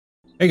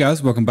Hey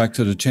guys, welcome back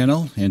to the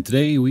channel, and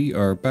today we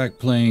are back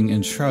playing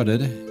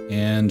Enshrouded,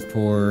 and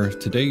for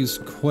today's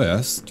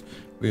quest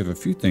we have a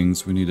few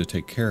things we need to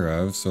take care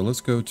of. So let's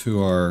go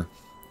to our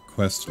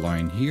quest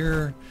line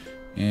here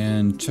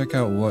and check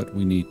out what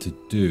we need to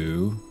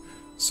do.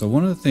 So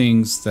one of the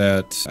things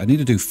that I need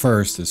to do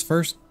first is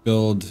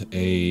build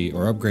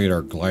or upgrade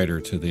our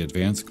glider to the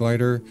advanced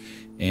glider,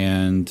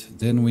 and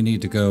then we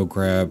need to go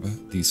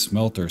grab the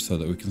smelter so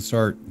that we can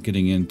start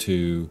getting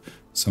into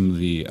some of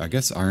the, I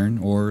guess, iron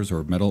ores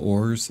or metal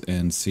ores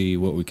and see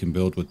what we can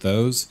build with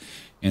those.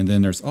 And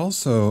then there's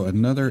also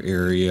another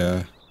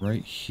area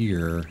right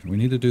here. We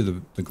need to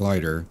do the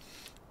glider,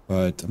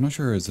 but I'm not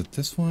sure, is it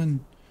this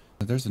one?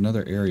 There's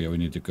another area we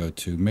need to go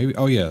to. Maybe,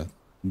 oh yeah,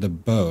 the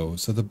bow.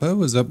 So the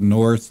bow is up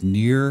north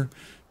near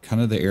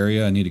kind of the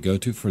area I need to go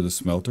to for the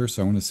smelter.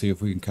 So I want to see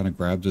if we can kind of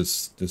grab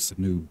this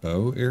new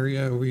bow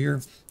area over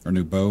here, or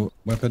new bow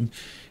weapon.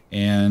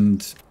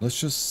 And let's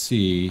just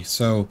see.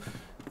 So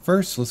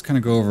first, let's kind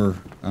of go over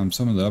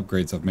some of the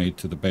upgrades I've made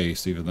to the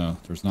base, even though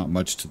there's not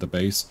much to the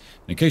base.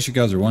 In case you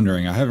guys are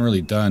wondering, I haven't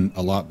really done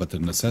a lot but the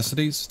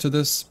necessities to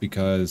this,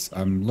 because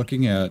I'm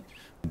looking at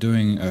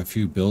doing a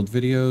few build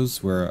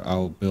videos where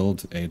I'll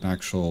build an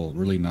actual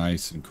really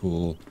nice and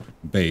cool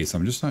base.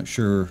 I'm just not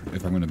sure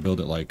if I'm going to build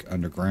it like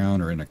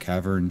underground or in a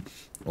cavern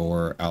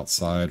or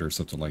outside or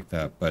something like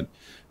that. But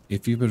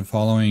if you've been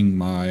following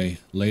my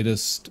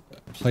latest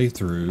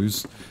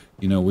playthroughs,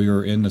 you know, we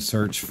were in the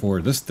search for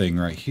this thing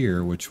right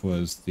here, which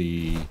was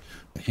the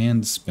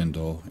hand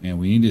spindle, and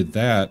we needed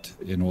that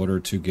in order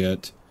to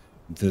get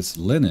this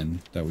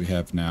linen that we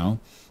have now,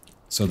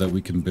 so that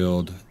we can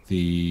build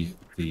the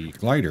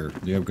glider,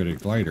 the upgraded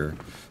glider.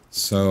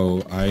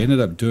 So I ended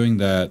up doing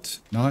that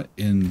not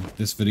in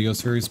this video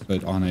series,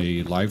 but on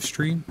a live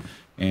stream,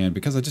 and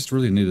because I just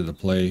really needed to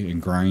play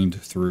and grind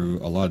through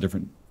a lot of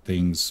different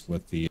things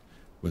with the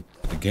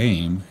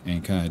game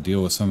and kind of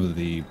deal with some of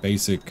the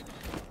basic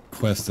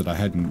quests that I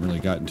hadn't really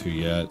gotten to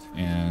yet,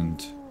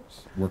 and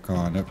work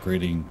on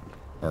upgrading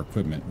our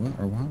equipment.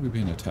 Or why are we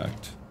being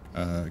attacked?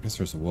 I guess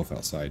there's a wolf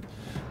outside.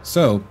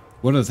 So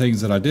one of the things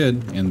that I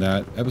did in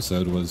that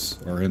episode was,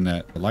 or in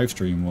that live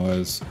stream,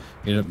 was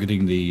ended up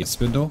getting the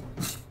spindle.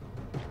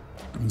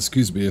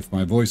 Excuse me if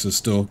my voice is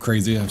still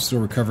crazy. I'm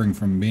still recovering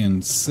from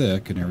being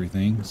sick and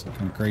everything, so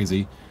kind of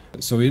crazy.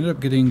 So we ended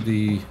up getting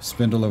the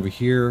spindle over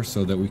here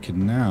so that we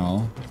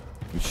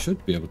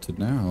should be able to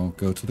now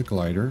go to the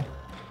glider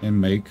and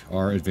make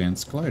our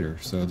advanced glider.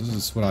 So this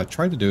is what I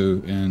tried to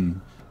do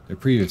in the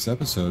previous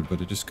episode,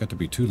 but it just got to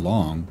be too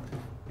long,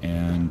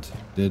 and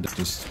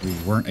we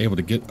weren't able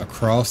to get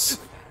across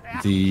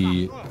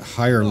the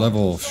higher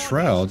level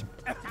shroud.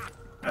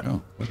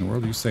 Oh, what in the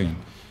world are you saying?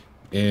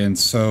 And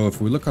so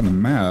if we look on the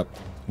map,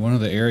 one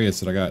of the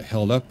areas that I got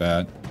held up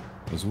at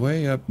was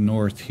way up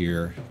north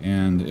here,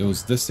 and it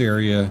was this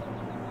area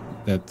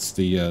that's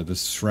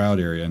this shroud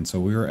area. And so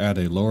we were at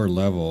a lower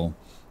level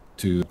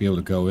to be able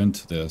to go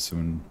into this,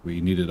 and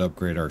we needed to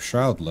upgrade our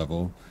shroud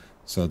level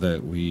so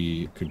that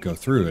we could go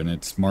through, and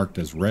it's marked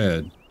as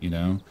red, you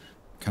know,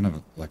 kind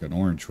of like an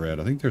orange red.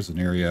 I think there's an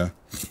area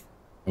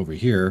over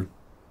here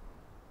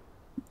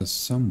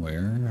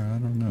somewhere, I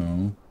don't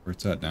know where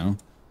it's at now.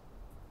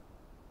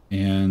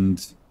 And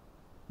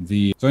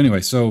so anyway,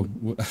 I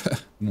don't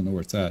know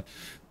where it's at,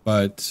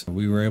 but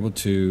we were able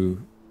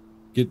to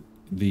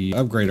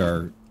upgrade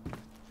our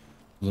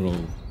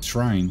little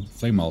shrine,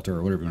 flame altar,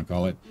 or whatever you want to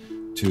call it,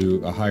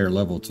 to a higher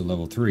level, to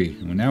level 3.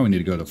 And now we need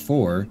to go to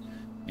 4,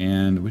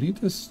 and we need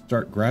to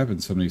start grabbing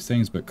some of these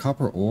things. But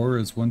copper ore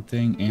is one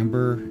thing,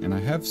 amber, and I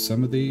have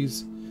some of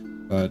these,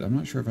 but I'm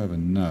not sure if I have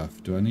enough.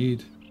 I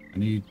need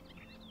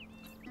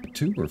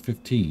 2 or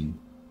 15?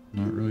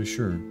 Not really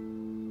sure.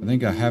 I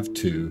think I have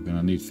 2 and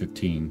I need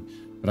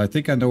 15, but I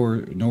think I know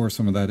where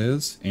some of that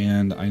is,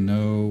 and I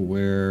know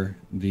where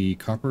the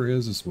copper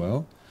is as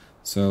well.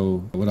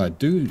 So what I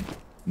do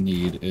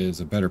need is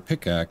a better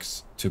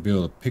pickaxe to be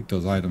able to pick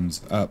those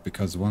items up,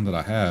 because the one that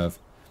I have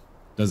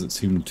doesn't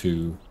seem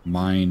to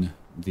mine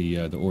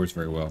the ores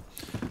very well.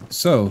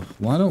 So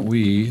why don't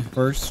we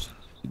first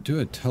do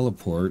a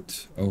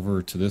teleport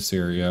over to this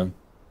area.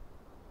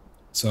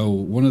 So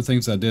one of the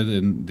things I did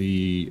in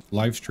the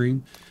live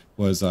stream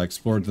was I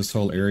explored this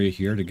whole area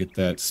here to get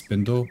that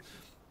spindle,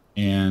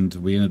 and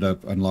we ended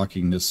up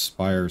unlocking this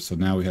spire, so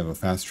now we have a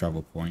fast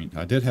travel point.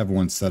 I did have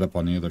one set up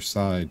on the other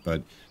side,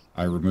 but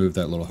I removed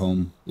that little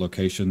home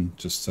location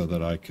just so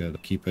that I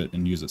could keep it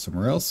and use it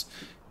somewhere else.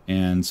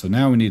 And so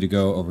now we need to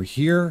go over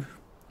here,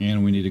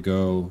 and we need to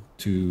go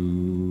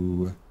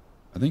to,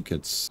 I think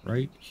it's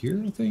right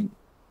here, I think.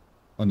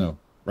 Oh no,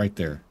 right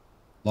there.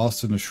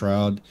 Lost in the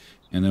Shroud,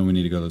 and then we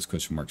need to go to those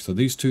question marks. So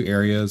these 2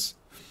 areas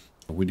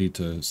we need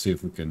to see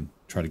if we can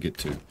try to get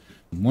to.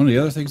 One of the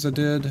other things I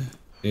did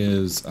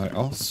is I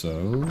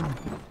also,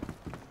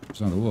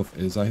 there's not a wolf,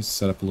 is I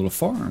set up a little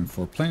farm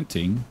for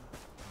planting.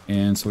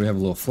 And so we have a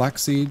little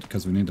flaxseed,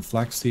 because we need the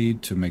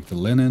flaxseed to make the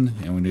linen,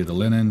 and we need the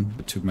linen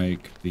to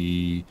make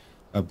the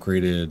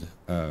upgraded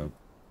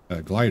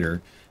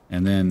glider.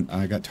 And then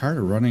I got tired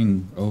of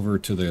running over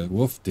to the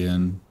wolf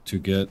den to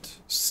get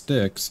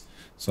sticks,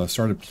 So I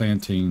started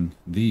planting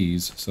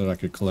these so that I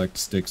could collect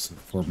sticks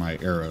for my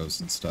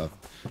arrows and stuff.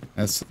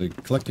 The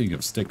collecting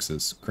of sticks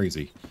is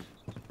crazy.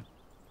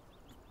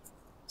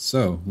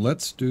 So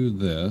let's do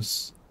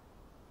this.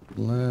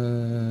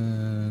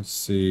 Let's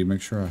see,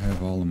 make sure I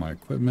have all of my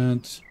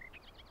equipment.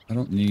 I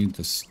don't need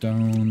the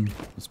stone.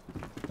 Let's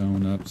put the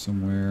stone up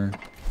somewhere.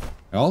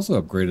 I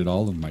also upgraded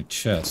all of my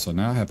chests, so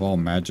now I have all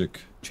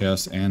magic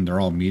chests, and they're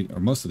all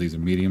most of these are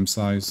medium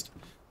sized.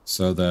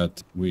 So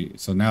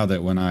now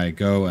that when I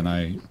go and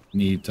I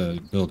need to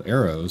build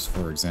arrows,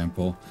 for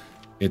example,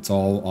 it's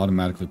all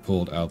automatically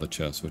pulled out of the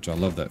chest, which I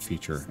love that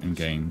feature in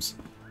games,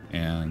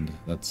 and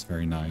that's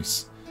very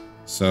nice.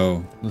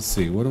 So let's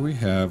see, what do we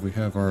have? We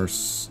have our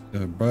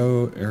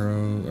bow,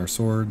 arrow, our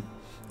sword,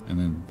 and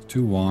then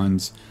 2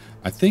 wands.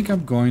 I think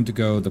I'm going to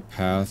go the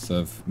path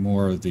of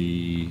more of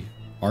the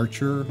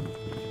archer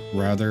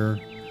rather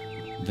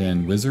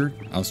than wizard.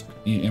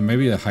 And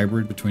maybe a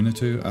hybrid between the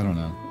two. I don't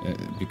know,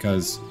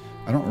 because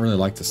I don't really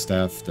like the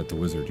staff that the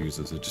wizard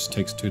uses. It just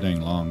takes too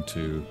dang long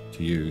to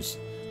use.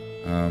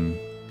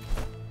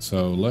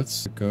 So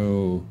let's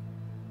go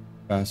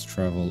fast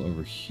travel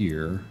over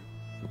here.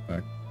 Go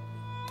back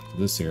to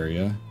this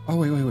area. Oh,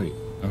 wait.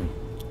 Oh,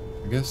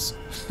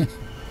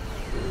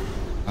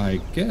 I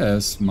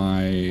guess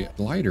my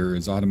glider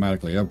is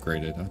automatically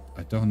upgraded.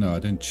 I don't know. I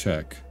didn't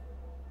check.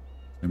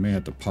 I may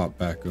have to pop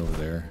back over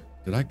there.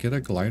 Did I get a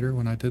glider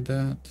when I did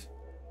that?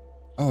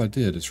 Oh, I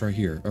did. It's right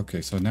here.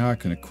 Okay, so now I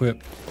can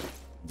equip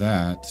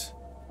that.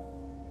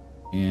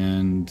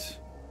 And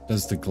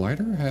does the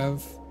glider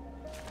have...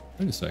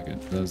 Wait a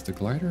second. Does the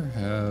glider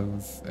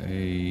have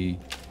a...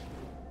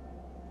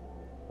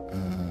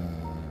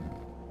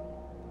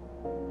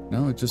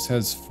 No, it just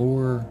has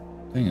 4...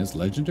 Dang, it's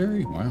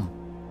legendary? Wow.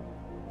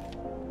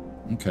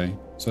 Okay,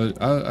 so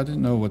I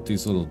didn't know what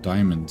these little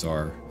diamonds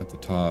are at the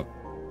top.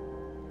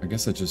 I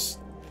guess it just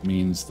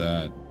means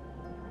that,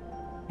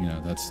 you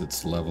know, that's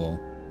its level.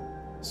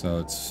 So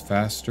it's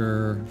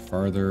faster,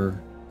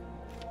 farther,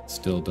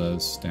 still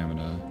does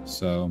stamina.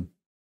 So,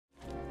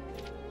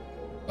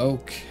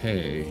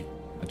 okay.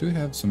 I do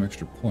have some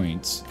extra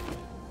points.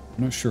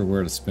 I'm not sure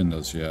where to spend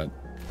those yet.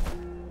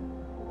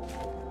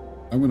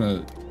 I'm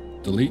gonna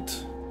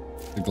delete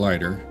the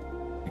glider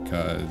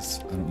because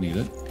I don't need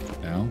it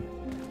now.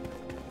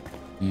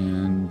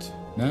 And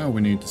now we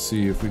need to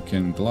see if we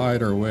can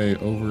glide our way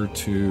over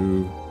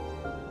to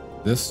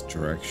this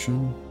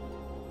direction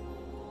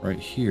right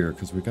here,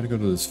 because we got to go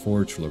to this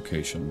forge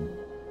location.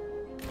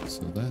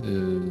 So that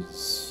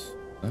is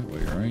that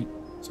way, right?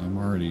 So I'm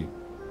already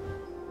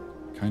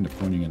kind of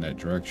pointing in that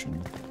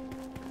direction.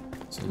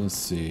 So let's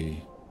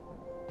see.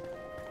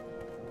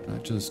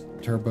 Not just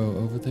turbo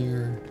over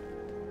there.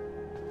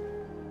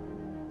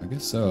 I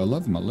guess so. I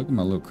love look at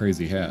my little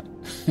crazy hat.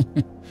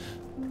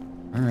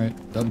 Alright,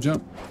 double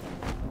jump.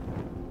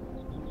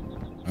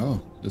 Oh,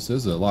 this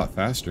is a lot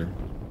faster.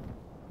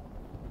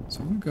 So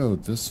I'm gonna go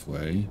this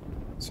way.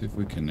 See if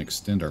we can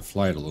extend our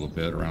flight a little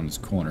bit around this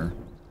corner.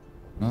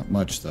 Not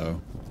much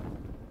though.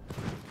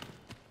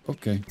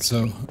 Okay,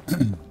 so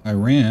I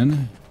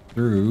ran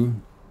through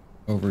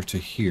over to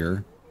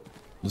here.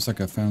 Looks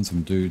like I found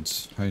some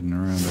dudes hiding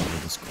around over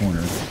this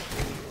corner.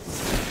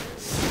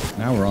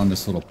 Now we're on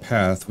this little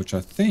path, which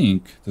I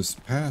think this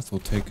path will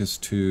take us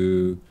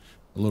to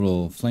a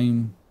little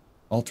flame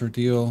altar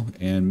deal,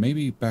 and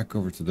maybe back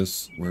over to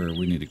this where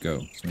we need to go.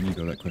 So we need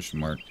to go that question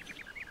mark.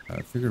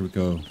 I figured we'd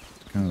go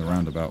kind of the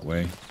roundabout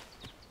way.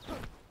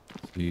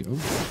 See, oh,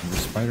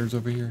 there's spiders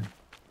over here.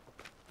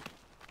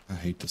 I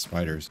hate the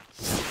spiders.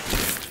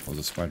 Oh,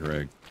 the spider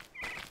egg.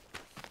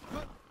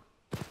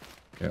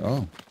 Okay,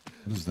 oh,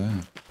 what is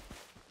that?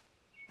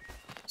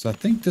 So I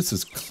think this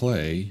is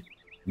clay.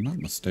 I'm not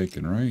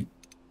mistaken, right?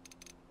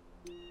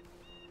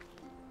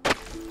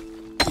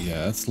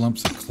 Yeah, that's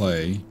lumps of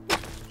clay.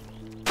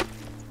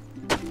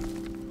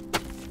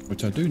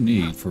 Which I do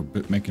need for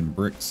making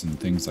bricks and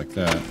things like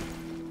that.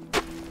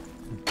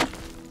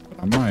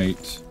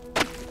 But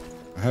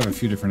I have a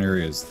few different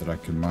areas that I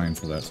can mine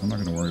for that, so I'm not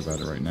going to worry about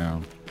it right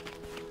now.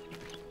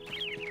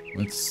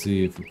 Let's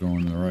see if we're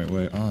going the right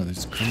way. Oh,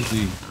 this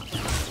crazy...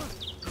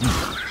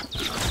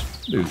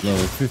 Dude's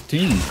level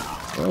 15.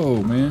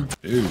 Oh, man.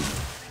 Dude.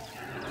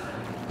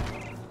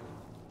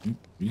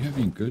 You have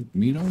any good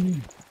meat on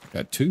you?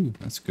 Got 2.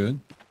 That's good.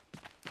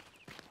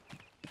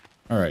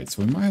 Alright,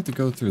 so we might have to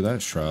go through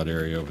that shroud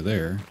area over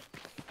there.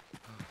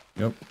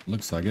 Yep,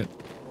 looks like it.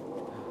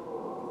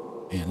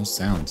 Man, this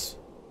sounds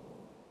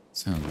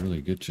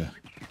really good, ya.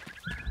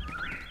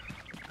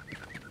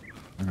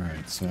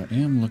 Alright, so I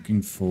am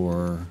looking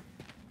for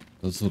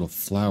those little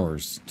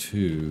flowers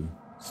too,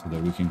 so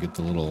that we can get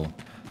the little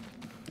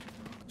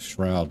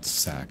shroud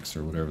sacks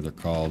or whatever they're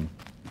called.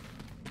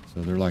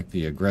 So they're like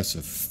the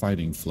aggressive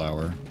fighting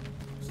flower.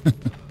 I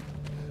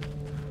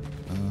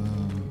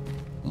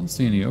don't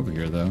see any over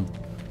here though.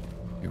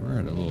 Okay, we're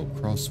at a little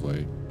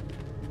crossway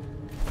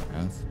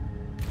path.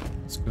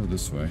 Let's go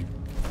this way.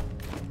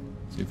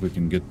 See if we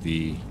can get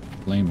the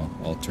flame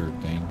altar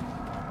thing.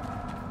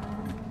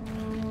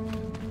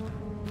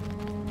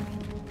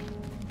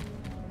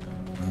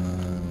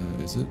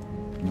 Is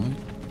Come on.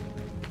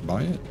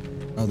 Buy it?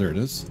 Oh, there it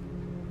is.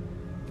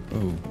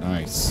 Oh,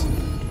 nice.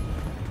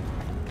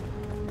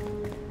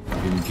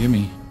 Gimme,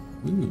 gimme.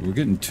 Ooh, we're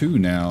getting 2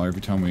 now every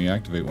time we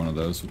activate one of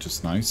those, which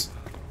is nice.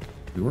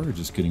 We were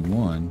just getting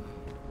 1.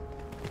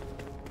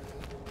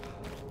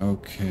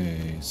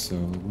 Okay, so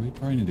we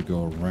probably need to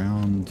go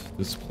around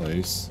this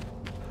place.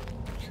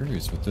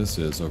 Curious what this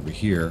is over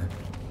here.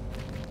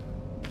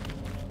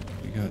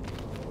 We got...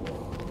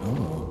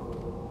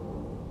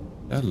 Oh.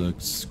 That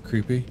looks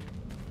creepy.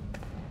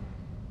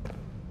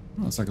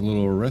 Oh, it's like a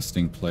little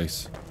resting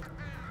place.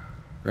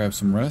 Grab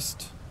some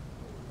rest.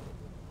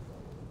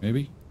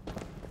 Maybe?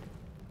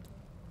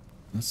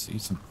 Let's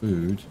eat some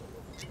food,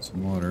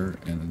 some water,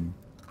 and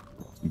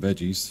some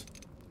veggies.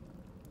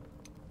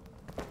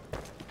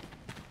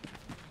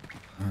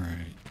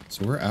 Alright,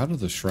 so we're out of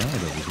the shroud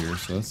over here,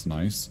 so that's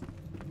nice.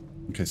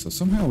 Okay, so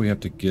somehow we have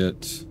to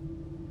get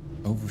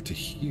over to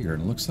here.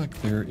 And it looks like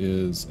there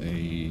is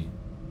a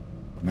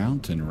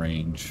mountain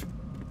range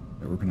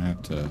that we're going to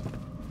have to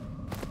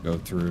go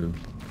through.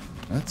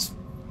 That's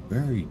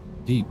very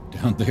deep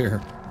down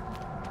there.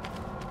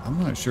 I'm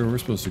not sure we're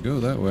supposed to go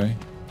that way.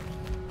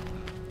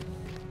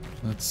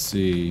 Let's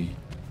see.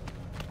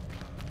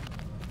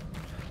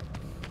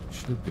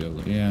 Should be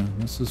able to, yeah,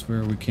 this is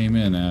where we came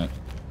in at.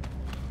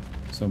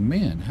 So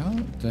man, how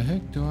the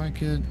heck do I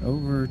get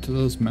over to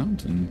those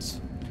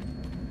mountains?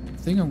 I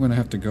think I'm gonna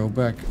have to go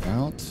back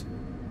out.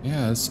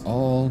 Yeah, it's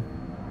all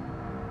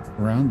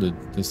surrounded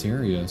this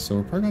area, so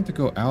we're probably going to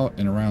go out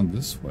and around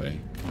this way.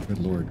 Good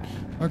lord.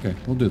 Okay,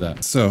 we'll do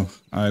that. So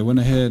I went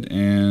ahead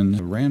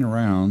and ran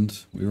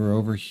around. We were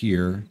over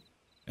here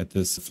at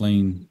this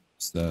flame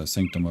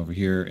sanctum over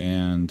here,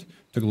 and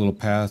took a little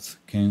path,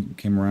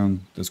 came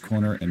around this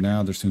corner, and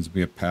now there seems to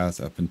be a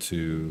path up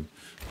into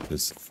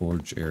this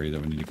forge area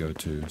that we need to go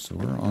to. So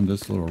we're on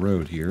this little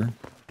road here.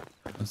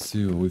 Let's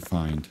see what we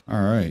find.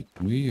 All right,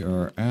 we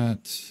are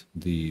at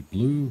the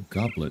Blue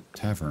Goblet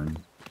Tavern.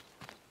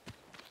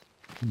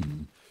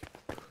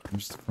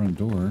 There's the front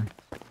door.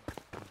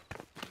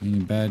 Any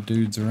bad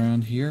dudes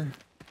around here?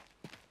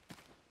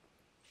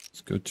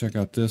 Let's go check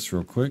out this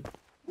real quick.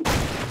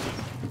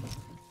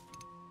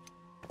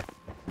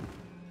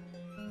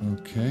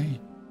 Okay,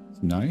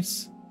 it's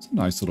nice. It's a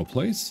nice little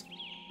place.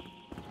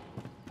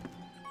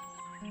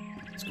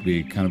 This could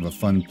be kind of a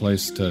fun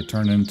place to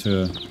turn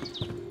into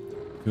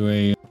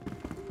a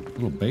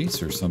little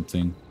base or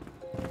something.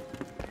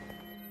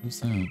 What's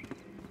that?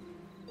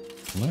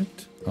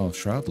 Collect? Oh,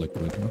 shroud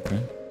liquid.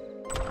 Okay.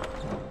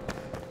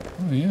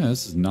 Oh yeah,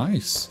 this is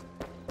nice.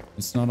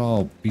 It's not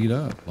all beat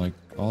up like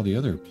all the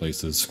other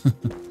places.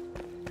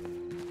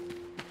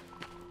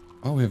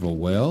 Oh, we have a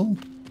well?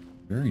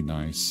 Very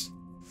nice.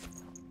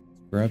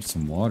 Grab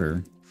some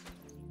water.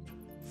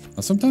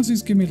 Now, sometimes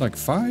these give me like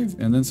 5,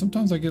 and then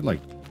sometimes I get like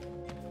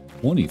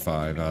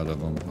 25 out of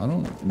them. I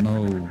don't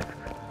know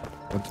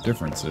what the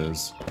difference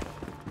is.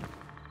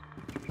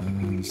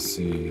 Let's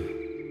see.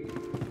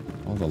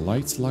 All the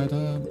lights light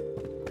up.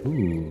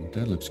 Ooh,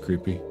 that looks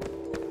creepy.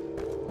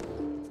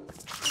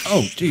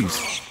 Oh, jeez.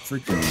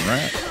 Freaking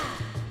rat.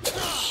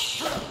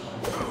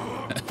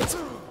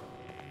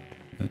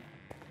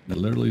 That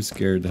literally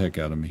scared the heck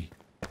out of me.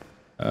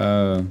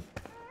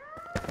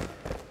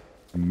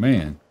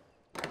 Man.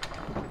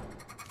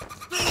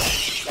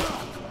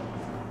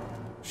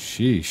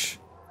 Sheesh.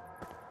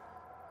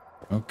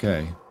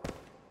 Okay.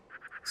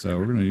 So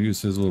we're going to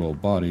use his little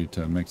body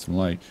to make some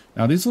light.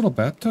 Now these little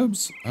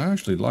bathtubs I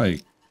actually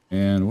like.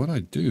 And what I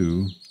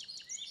do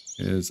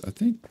is, I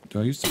think, do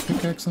I use the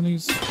pickaxe on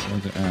these or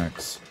the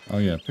axe? Oh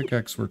yeah,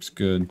 pickaxe works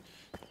good.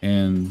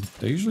 And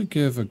they usually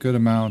give a good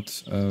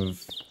amount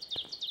of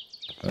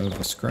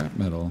scrap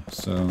metal.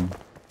 So I'm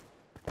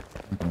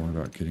not going to worry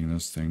about getting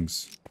those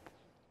things.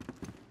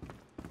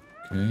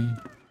 Okay,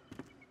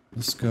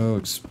 let's go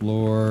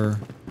explore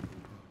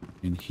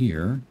in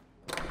here.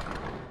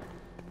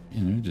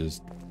 And there are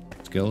just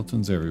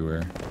skeletons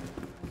everywhere.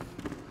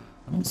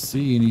 I don't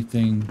see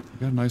anything. We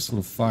got a nice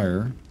little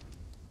fire.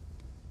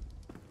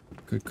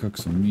 Could cook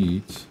some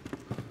meat.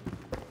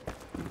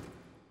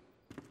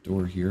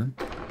 Door here.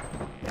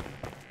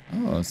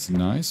 Oh, it's a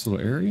nice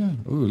little area.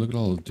 Oh, look at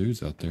all the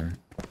dudes out there.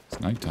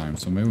 It's nighttime,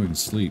 so maybe we can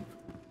sleep.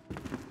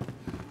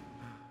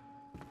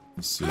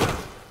 Let's see.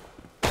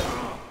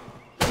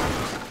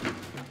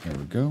 There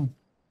we go.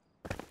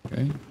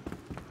 Okay.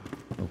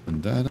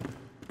 Open that up.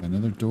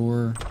 Another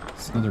door.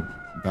 It's another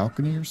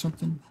balcony or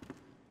something.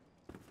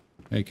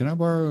 Hey, can I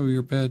borrow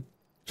your bed?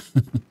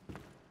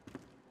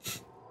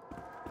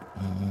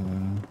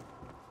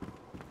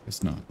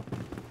 Guess not.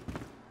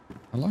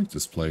 I like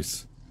this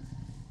place.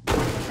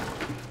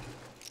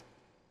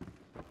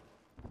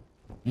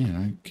 Man,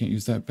 I can't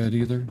use that bed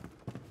either.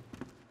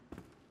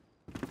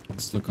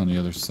 Let's look on the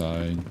other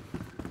side.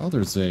 Oh,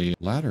 there's a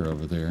ladder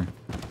over there.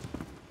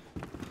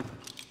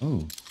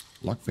 Oh,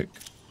 lockpick.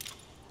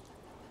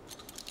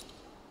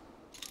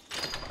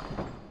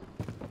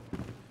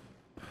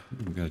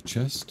 We got a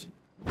chest.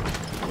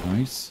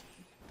 Nice.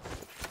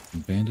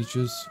 And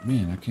bandages.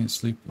 Man, I can't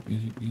sleep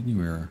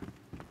anywhere.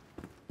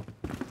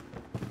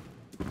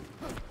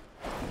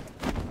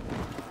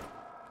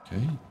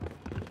 Okay.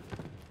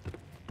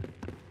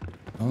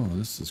 Oh,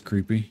 this is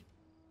creepy.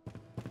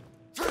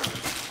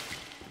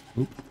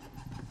 Oop.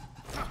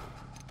 I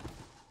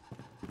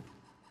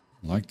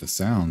like the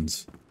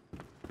sounds.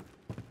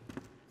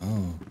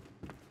 Oh.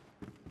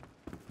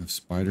 Have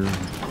spider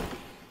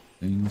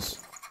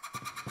things.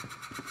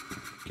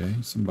 Okay,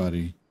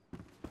 somebody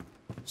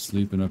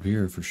sleeping up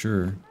here for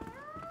sure.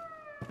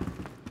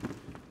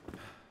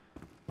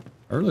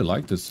 I really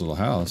like this little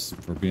house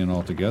for being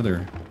all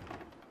together.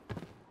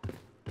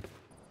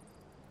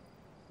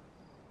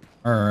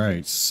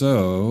 Alright,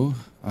 so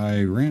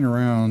I ran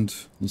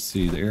around, let's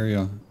see, the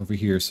area over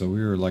here. So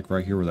we were like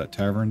right here where that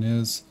tavern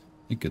is.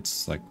 I think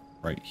it's like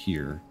right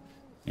here.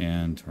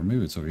 And, or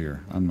maybe it's over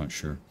here. I'm not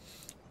sure.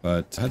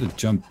 But I had to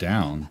jump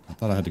down. I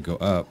thought I had to go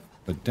up.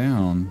 But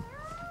down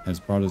has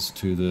brought us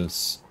to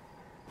this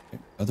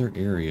other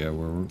area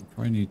where we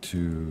probably need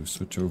to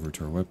switch over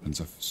to our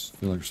weapons. I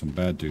feel like there's some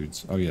bad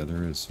dudes. Oh yeah,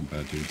 there is some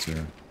bad dudes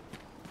there.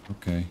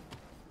 Okay.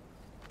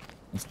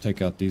 Let's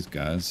take out these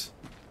guys.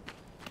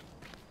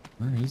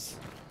 Where's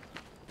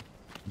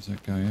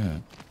that guy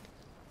at?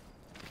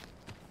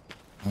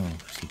 Oh,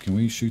 so can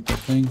we shoot that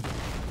thing?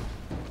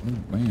 Oh,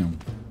 bam.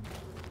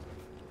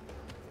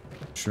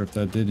 Not sure if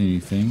that did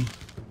anything.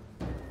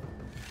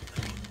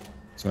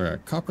 So I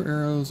got copper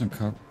arrows and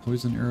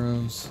poison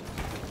arrows.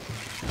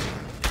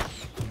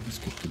 Let's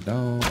get the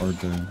dog or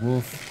the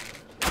wolf.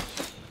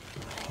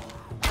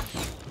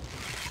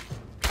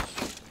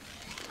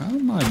 How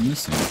am I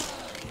missing?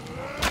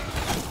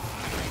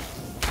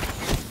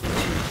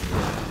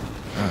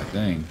 God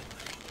dang.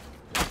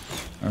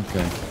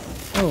 Okay.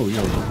 Oh,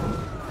 yo.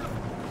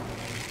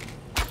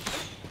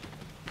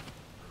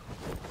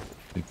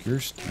 Take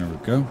yours. There we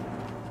go.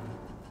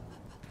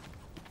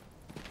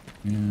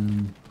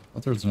 And I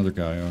thought there was another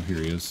guy. Oh, here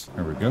he is.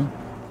 There we go.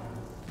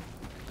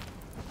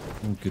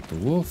 We'll get the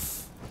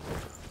wolf.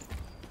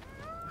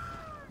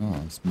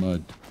 Oh, it's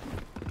mud.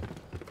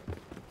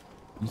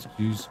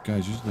 These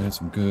guys usually have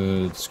some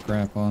good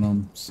scrap on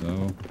them,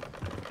 so...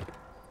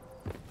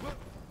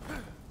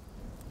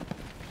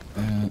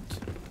 That...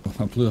 Oh,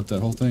 I blew up that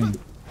whole thing.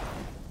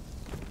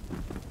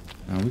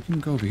 Now we can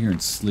go over here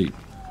and sleep.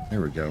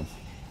 There we go.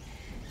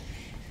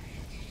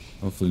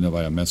 Hopefully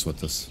nobody will mess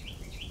with us.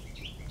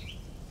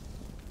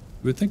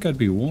 You would think I'd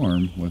be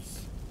warm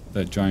with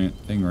that giant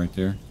thing right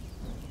there.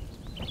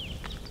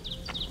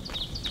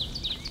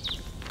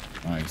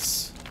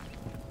 Nice.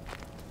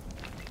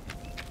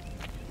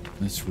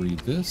 Let's read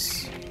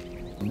this.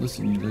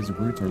 Listen, as a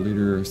brute, our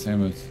leader,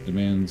 Samuth,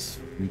 demands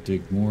we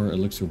dig more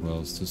elixir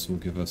wells. This will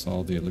give us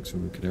all the elixir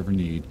we could ever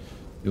need.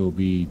 It will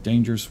be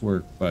dangerous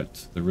work,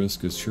 but the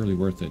risk is surely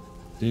worth it.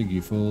 Dig,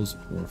 you fools,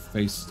 or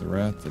face the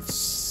wrath of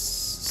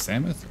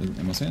Samuth?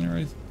 Am I saying it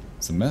right?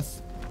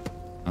 Sameth?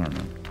 I don't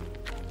know.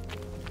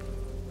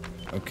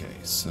 Okay,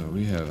 so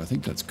we have, I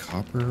think that's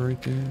copper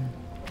right there.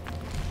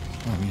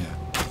 Oh, yeah.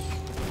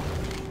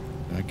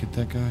 Did I get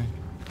that guy?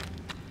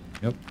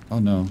 Yep. Oh,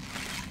 no.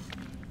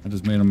 I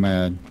just made him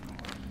mad.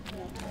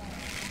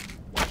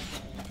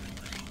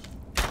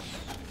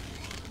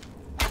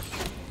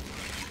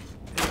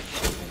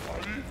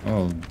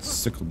 Oh,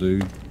 sickle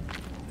dude.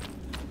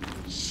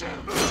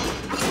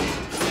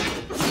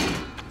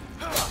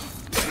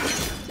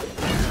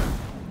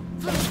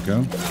 Let's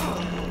go.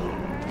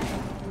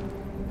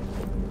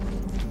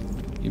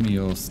 Give me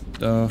your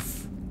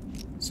stuff.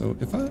 So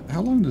if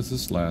how long does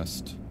this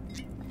last?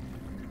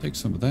 Take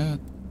some of that.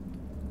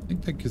 I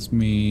think that gives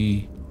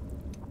me,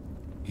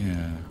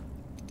 yeah.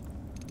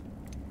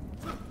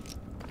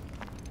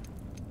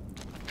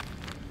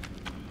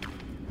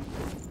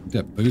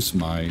 That boosts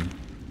my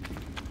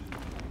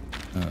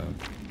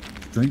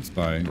strength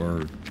by,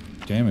 or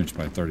damage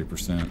by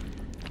 30%.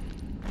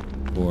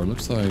 Or it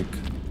looks like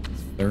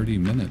 30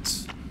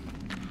 minutes,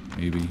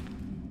 maybe.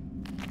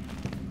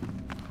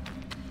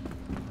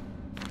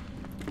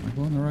 Am I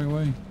going the right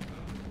way?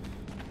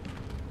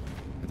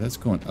 That's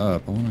going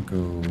up. I want to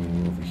go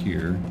over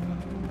here.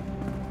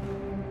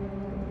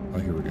 Oh,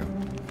 here we go.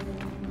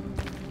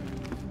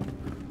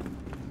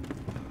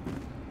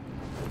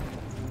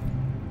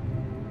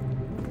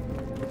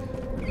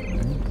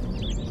 Okay.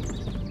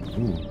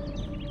 Ooh.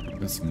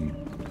 Got some...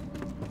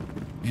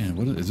 Man,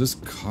 what is this?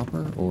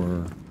 Copper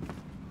or...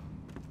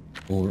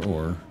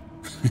 Ore?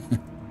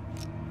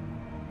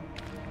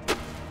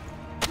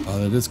 Oh,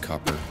 that is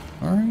copper.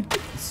 Alright.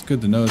 It's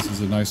good to know this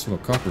is a nice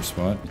little copper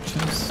spot.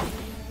 Chest.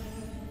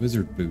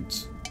 Wizard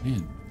boots.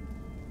 Man.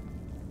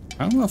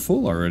 How am I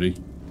full already?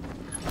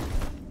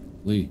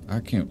 Lee, I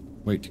can't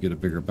wait to get a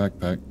bigger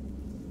backpack.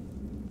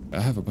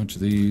 I have a bunch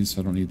of these.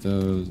 I don't need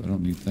those. I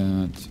don't need that.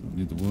 I don't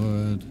need the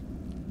wood.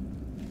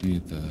 I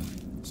need the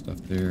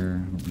stuff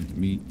there. I don't need the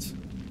meat.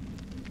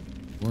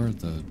 Where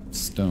the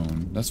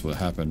stone? That's what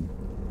happened.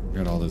 I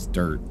got all this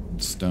dirt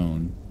and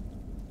stone.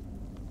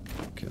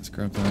 Okay, let's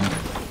grab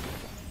that.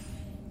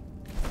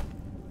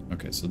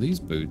 Okay, so these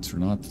boots are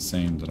not the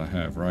same that I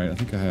have, right? I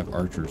think I have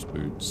archer's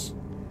boots.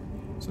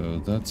 So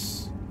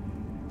that's...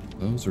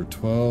 Those are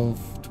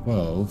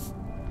 12.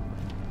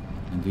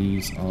 And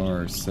these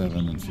are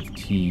 7 and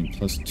 15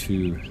 plus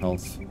 2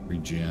 health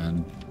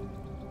regen.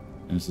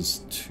 And this is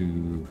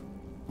 2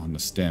 on the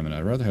stamina.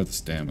 I'd rather have the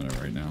stamina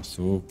right now,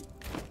 so we'll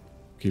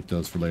keep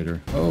those for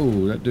later.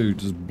 Oh, that dude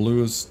just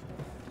blew his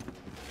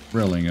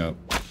railing up.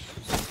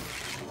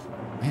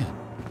 Man,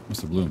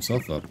 must have blew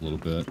himself up a little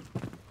bit.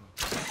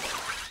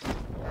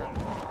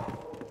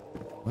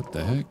 What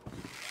the heck?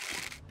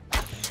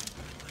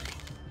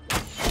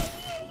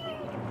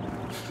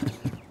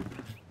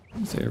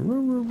 Say, row,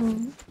 row, row.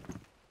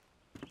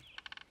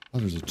 Oh,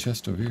 there's a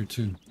chest over here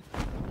too.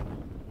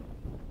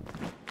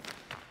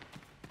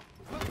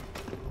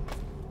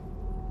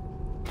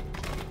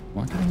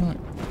 Why can I not?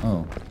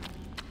 Oh.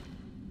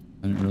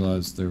 I didn't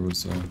realize there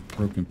was a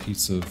broken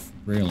piece of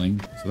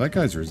railing. So that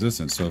guy's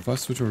resistant, so if I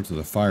switch over to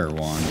the fire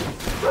wand...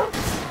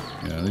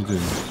 Yeah, they do.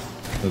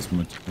 It does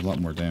a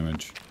lot more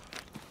damage.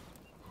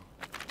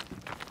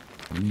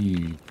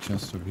 Any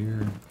chest over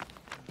here?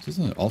 Is this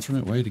an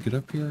alternate way to get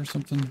up here or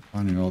something?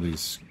 Finding all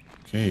these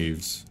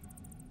caves.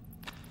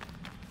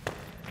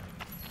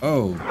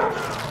 Oh!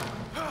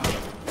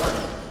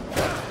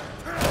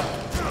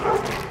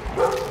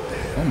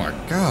 Oh my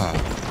god!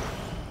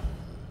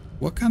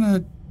 What kind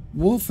of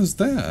wolf is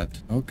that?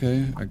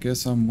 Okay, I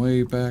guess I'm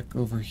way back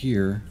over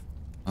here.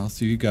 I'll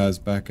see you guys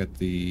back at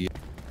the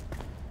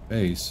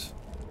base.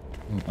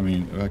 I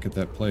mean, back at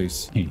that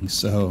place.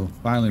 So,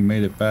 finally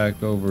made it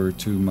back over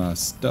to my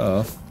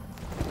stuff.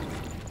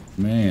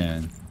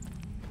 Man.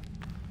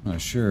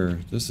 Not sure.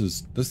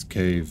 This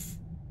cave.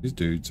 These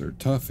dudes are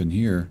tough in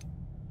here.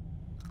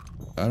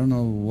 I don't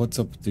know what's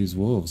up with these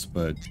wolves,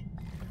 but...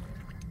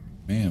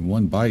 Man,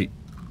 one bite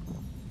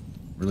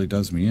really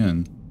does me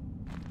in.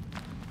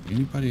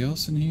 Anybody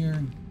else in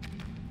here?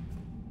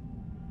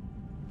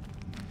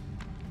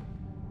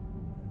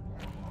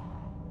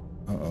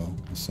 Uh-oh,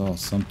 I saw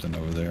something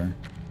over there.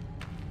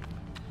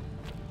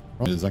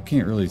 I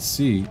can't really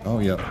see. Oh,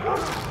 yeah.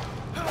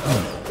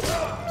 Oh,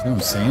 see what I'm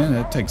saying?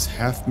 That takes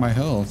half my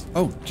health.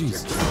 Oh,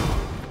 jeez.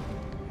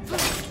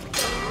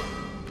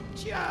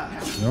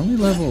 They're only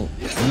level...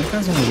 that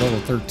guy's only level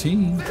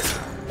 13.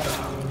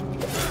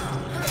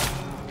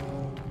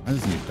 I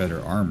just need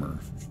better armor,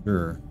 for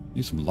sure.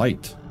 Need some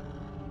light.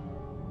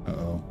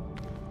 Uh-oh.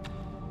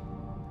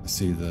 I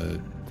see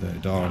the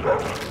dog.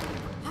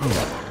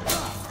 Oh.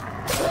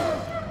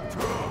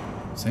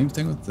 Same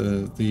thing with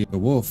the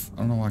wolf. I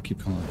don't know why I keep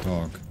calling it a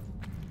dog.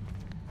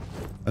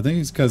 I think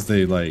it's because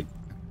they, like,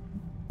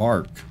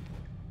 bark.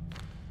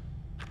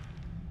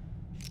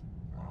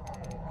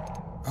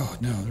 Oh,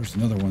 no, there's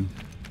another one.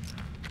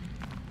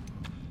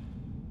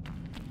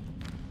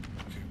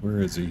 Okay, where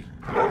is he?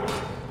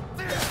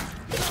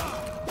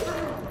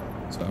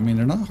 So, I mean,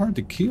 they're not hard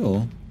to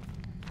kill.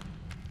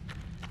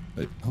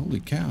 But,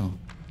 holy cow.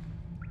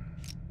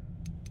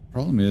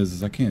 Problem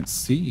is I can't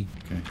see.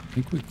 Okay, I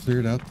think we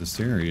cleared out this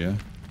area.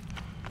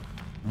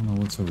 I don't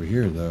know what's over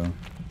here though.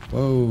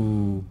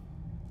 Whoa,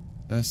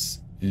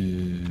 that's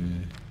it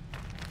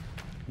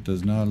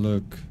does not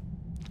look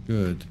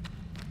good.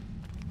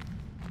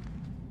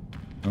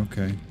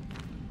 Okay,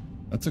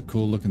 that's a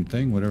cool looking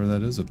thing, whatever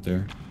that is up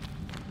there.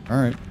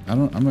 All right,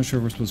 I'm not sure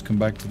if we're supposed to come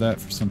back to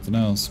that for something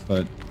else,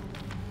 but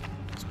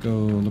let's go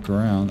look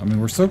around. I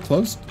mean, we're so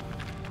close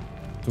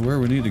to where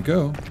we need to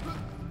go.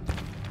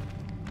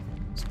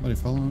 Somebody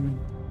following me?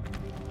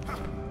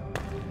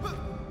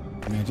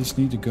 I mean, I just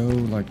need to go,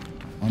 like,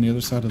 on the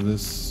other side of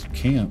this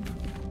camp.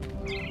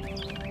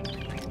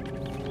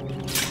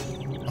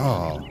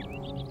 Oh.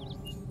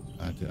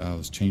 I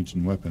was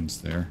changing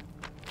weapons there.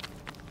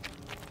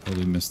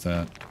 Totally missed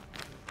that.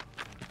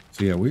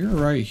 So yeah, we are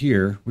right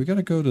here. We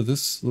gotta go to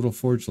this little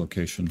forge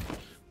location.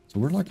 So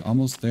we're, like,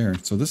 almost there.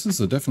 So this is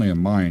definitely a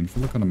mine. If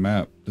you look on a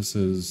map, this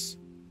is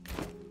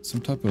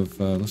some type of,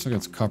 looks like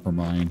it's a copper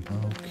mine.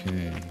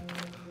 Okay.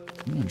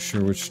 I'm not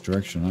sure which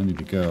direction I need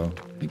to go.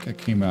 I think I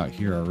came out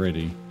here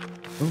already.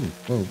 Oh,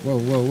 whoa, whoa,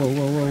 whoa, whoa,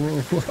 whoa,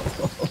 whoa, whoa,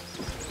 whoa.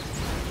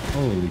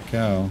 Holy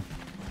cow.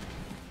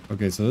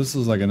 Okay, so this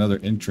is like another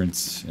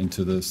entrance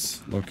into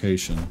this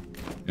location.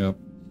 Yep.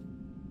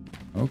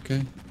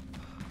 Okay.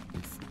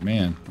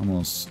 Man,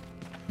 almost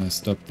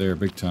messed up there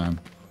big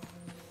time.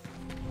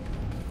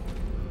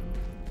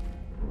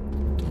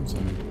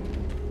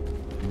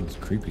 Oh, it's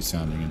creepy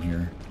sounding in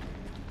here.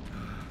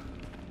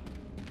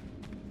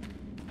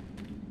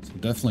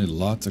 Definitely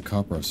lots of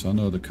copper, so I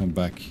know to come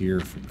back here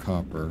for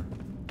copper.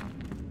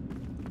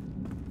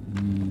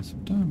 And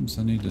sometimes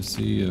I need to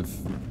see if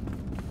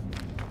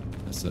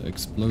that's an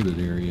exploded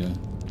area.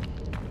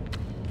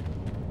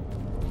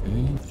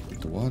 Okay,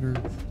 get the water,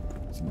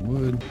 some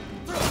wood.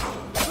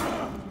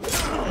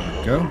 There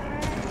we go.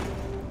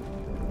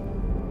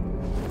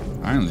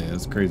 Finally,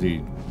 those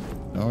crazy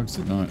dogs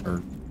did not,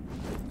 or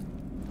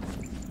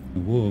the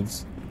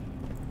wolves.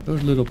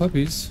 Those little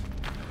puppies.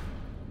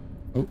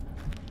 Oh.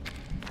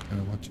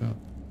 Gotta watch out.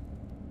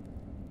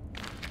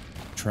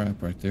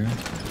 Trap right there.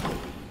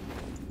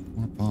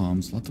 More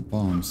bombs. Lots of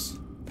bombs.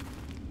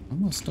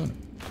 I'm all stuck.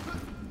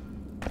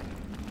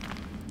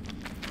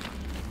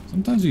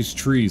 Sometimes these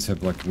trees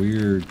have like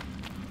weird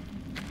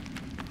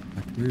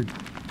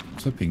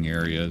clipping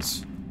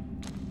areas.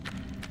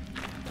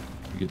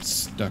 You get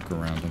stuck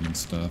around them and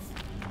stuff.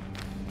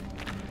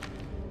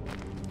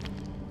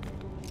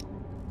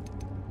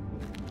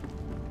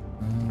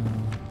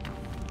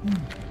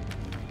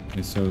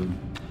 Okay, so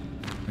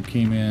I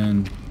came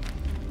in.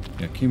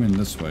 Yeah, I came in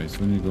this way, so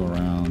we need to go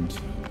around.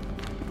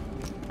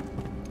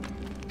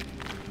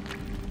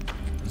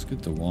 Let's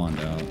get the wand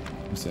out.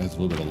 This adds a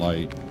little bit of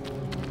light.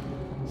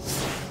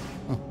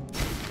 Oh.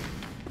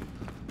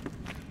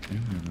 Okay,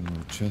 we have a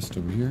little chest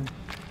over here.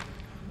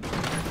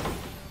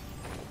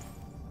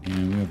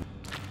 And we have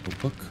a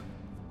book.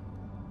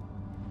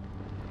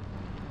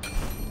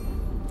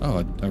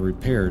 Oh, I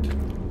repaired.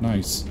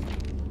 Nice.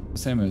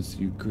 Samus,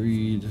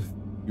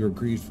 your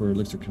greed for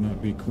elixir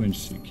cannot be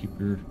quenched. You keep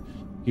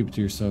it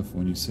to yourself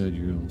when you said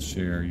you'll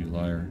share, you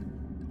liar.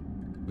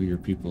 Will your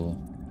people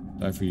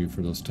die for you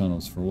for those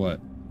tunnels? For what?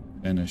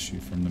 Banish you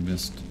from the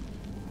mist.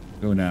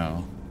 Go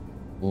now,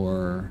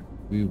 or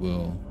we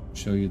will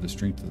show you the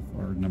strength of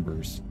our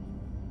numbers.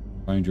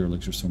 Find your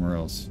elixir somewhere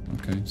else.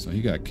 Okay, so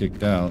he got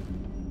kicked out.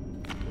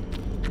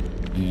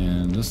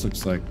 And this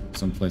looks like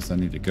someplace I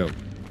need to go.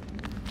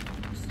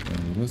 So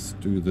let's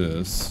do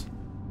this.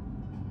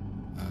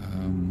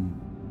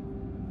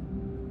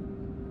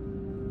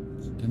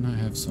 Didn't I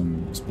have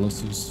some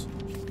explosives?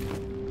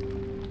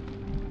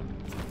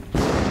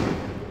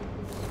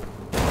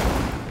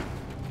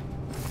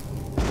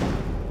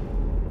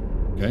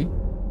 Okay.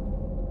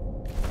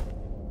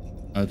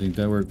 I think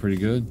that worked pretty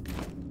good.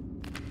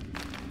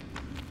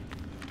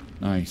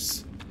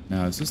 Nice.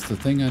 Now, is this the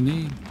thing I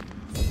need?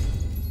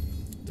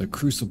 The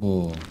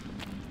Crucible.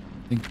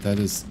 I think that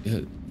is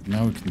it.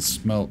 Now we can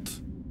smelt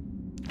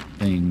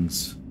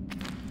things.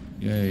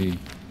 Yay.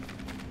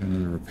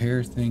 Another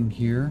repair thing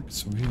here.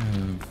 So we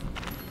have...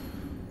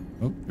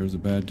 Oh, there's a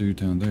bad dude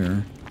down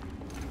there.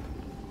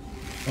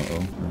 Uh-oh.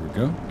 There we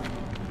go.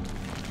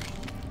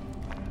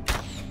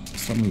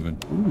 Stop moving.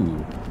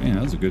 Ooh. Man,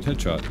 that was a good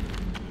headshot.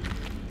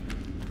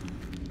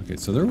 Okay,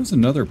 so there was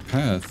another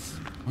path.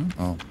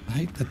 Oh, I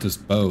hate that this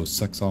bow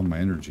sucks all my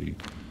energy.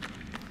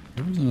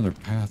 There was another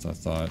path, I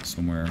thought,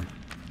 somewhere.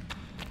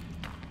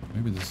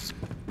 Maybe this is...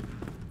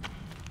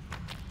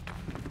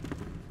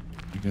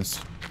 I guess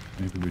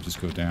maybe we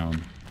just go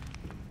down.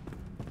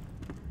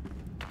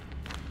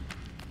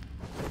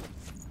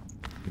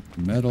 Get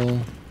the metal.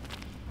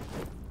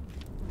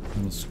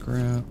 Metal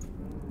scrap.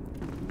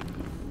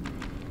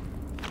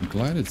 I'm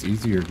glad it's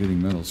easier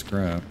getting metal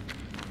scrap.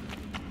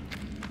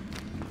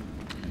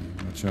 Okay,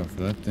 watch out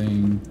for that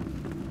thing.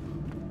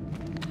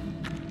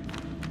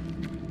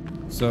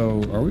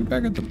 So, are we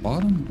back at the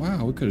bottom?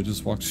 Wow, we could have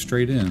just walked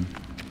straight in.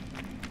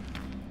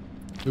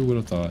 Who would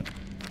have thought?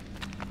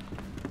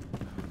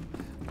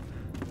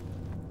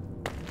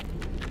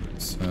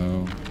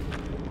 So,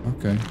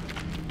 okay.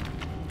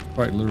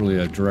 Quite literally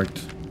a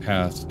direct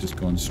path, just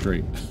going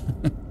straight.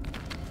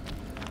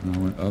 And I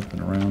went up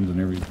and around and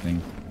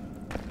everything.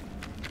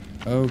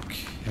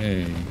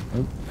 Okay.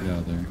 Oh, get out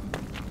of there.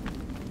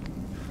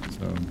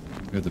 So,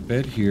 we have the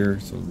bed here.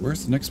 So,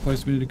 where's the next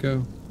place we need to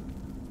go?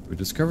 We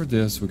discovered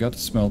this. We got the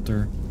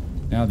smelter.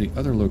 Now, the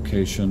other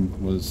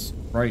location was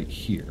right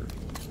here.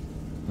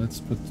 Let's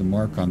put the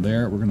mark on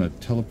there. We're going to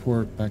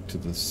teleport back to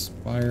the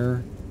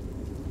spire.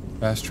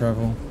 Fast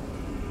travel.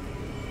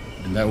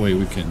 And that way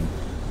we can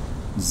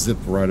zip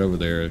right over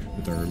there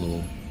with our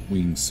little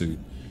wingsuit.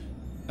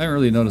 I didn't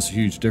really notice a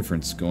huge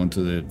difference going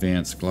to the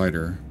advanced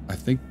glider. I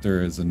think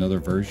there is another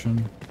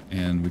version,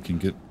 and we can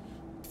get,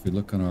 if we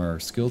look on our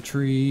skill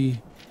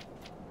tree,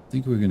 I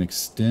think we can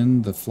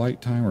extend the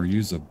flight time or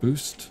use a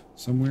boost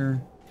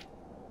somewhere.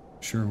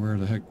 Not sure where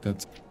the heck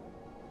that's...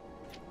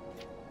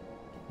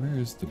 Where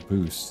is the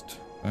boost?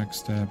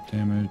 Backstab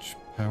damage,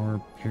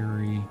 power,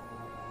 parry,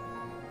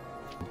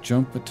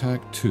 jump attack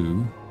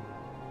 2.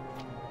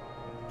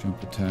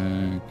 Jump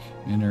attack,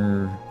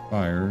 inner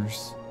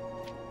fires.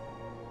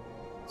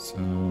 So,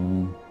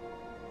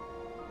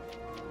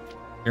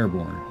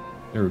 airborne.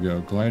 There we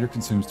go. Glider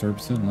consumes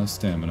 30% less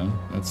stamina.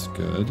 That's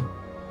good.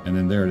 And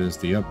then there it is,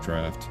 the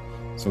updraft.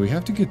 So we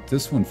have to get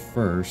this one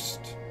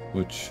first,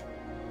 which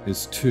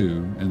is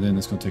 2, and then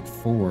it's going to take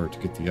 4 to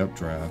get the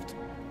updraft.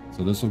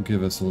 So this will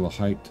give us a little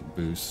height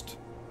boost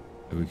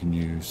that we can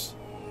use.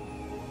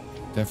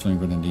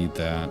 Definitely going to need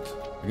that.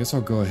 I guess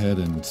I'll go ahead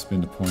and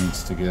spend the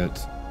points to get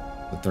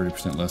the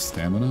 30% less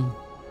stamina.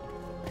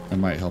 That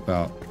might help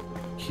out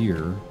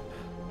here.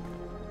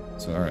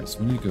 So, alright, so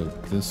we need to go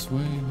this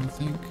way, I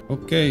think.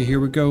 Okay, here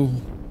we go.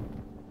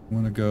 I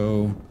want to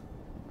go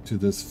to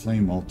this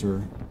flame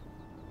altar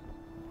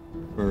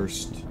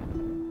first.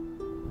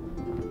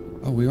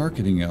 Oh, we are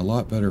getting a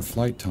lot better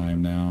flight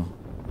time now.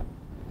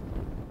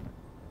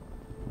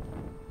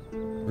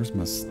 Where's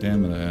my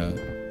stamina at?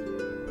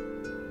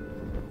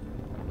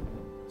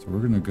 So we're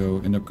gonna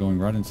end up going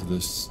right into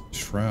this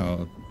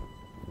shroud.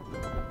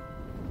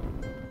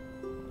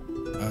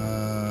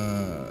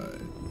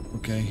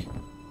 Okay.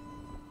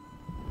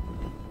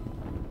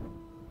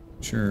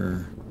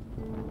 Sure.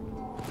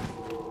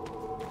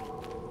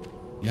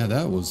 Yeah,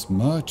 that was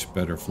much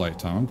better flight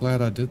time. I'm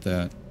glad I did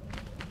that.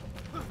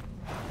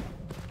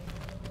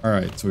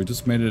 Alright, so we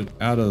just made it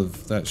out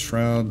of that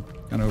shroud,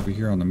 kind of over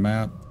here on the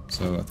map.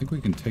 So I think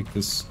we can take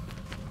this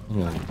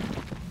little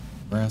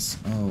grass.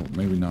 Oh,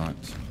 maybe not.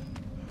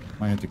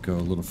 Might have to go a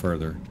little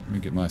further. Let me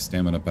get my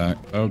stamina back.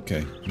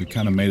 Okay, we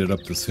kind of made it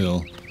up this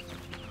hill.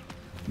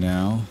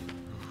 Now,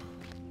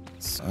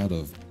 it's out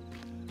of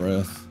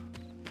breath.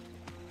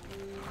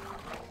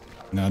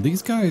 Now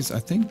these guys, I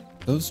think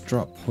those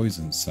drop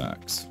poison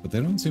sacks, but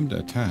they don't seem to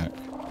attack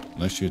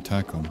unless you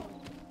attack them.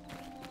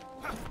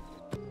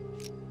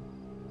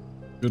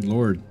 Good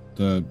lord,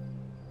 the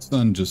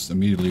sun just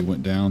immediately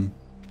went down.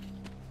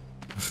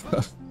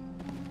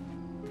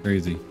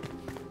 Crazy.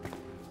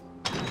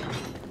 Okay,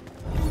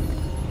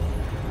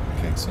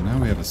 so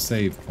now we have a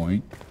save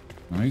point.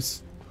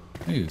 Nice.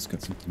 Hey, it's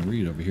got something to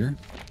read over here.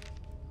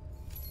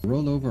 It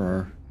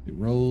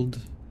rolled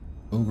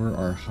over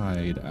our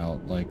hide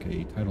out like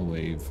a tidal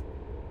wave.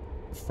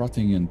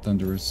 Frothing and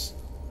thunderous,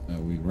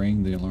 we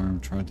rang the alarm,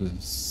 tried to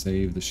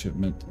save the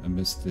shipment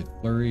amidst the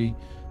flurry.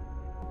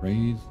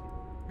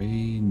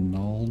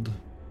 Reynald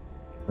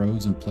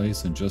froze in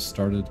place and just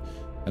started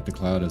at the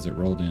cloud as it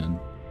rolled in.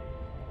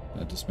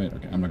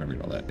 Okay, I'm not gonna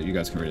read all that. You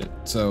guys can read it.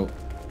 So,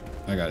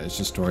 I got it. It's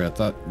just a story. I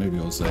thought maybe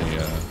it was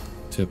a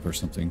tip or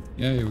something.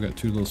 Yeah, we got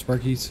 2 little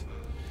sparkies.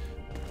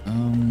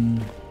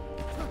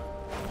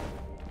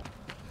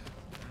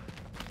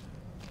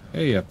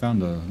 Hey, I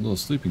found a little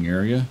sleeping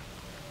area.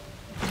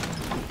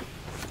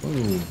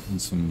 Whoa, and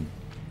some,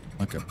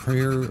 like a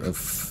prayer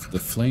of the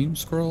flame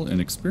scroll and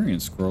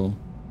experience scroll.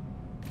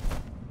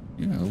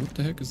 Yeah, what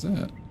the heck is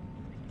that?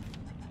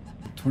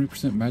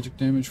 20% magic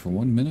damage for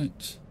 1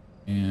 minute,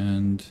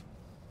 and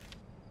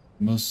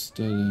most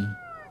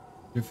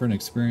different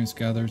experience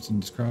gathers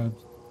and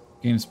described.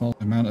 Gain a small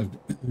amount of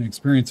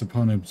experience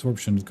upon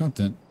absorption of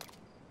content.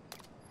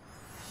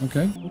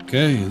 Okay,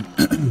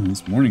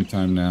 it's morning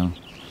time now.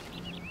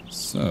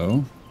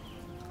 So,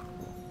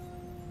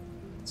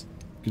 let's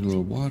get a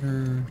little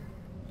water,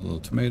 a little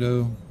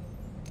tomato.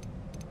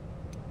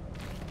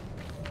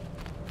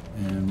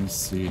 And let's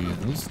see, are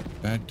those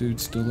bad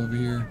dudes still over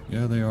here?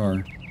 Yeah, they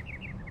are.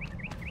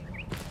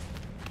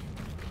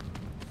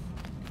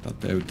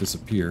 Thought they would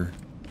disappear.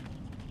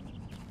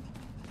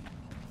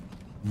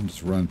 I'll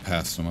just run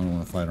past them. I don't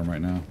want to fight them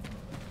right now.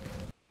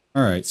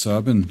 Alright, so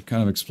I've been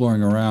kind of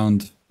exploring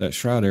around that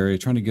shroud area,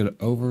 trying to get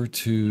over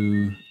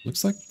to,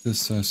 looks like this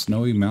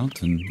snowy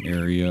mountain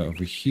area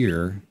over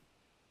here.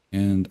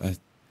 And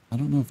I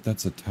don't know if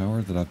that's a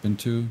tower that I've been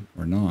to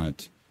or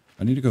not.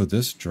 I need to go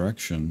this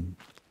direction.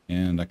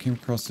 And I came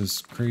across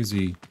this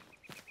crazy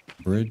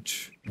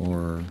bridge,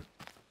 or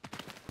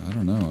I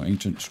don't know,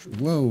 ancient.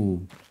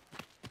 Whoa.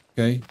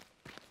 Okay.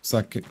 It's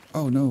like,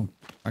 oh no,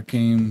 I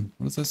came.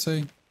 What does that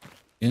say?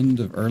 End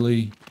of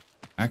early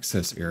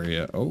access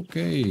area.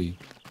 Okay.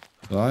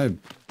 So I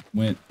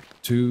went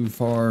too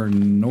far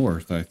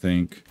north, I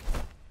think.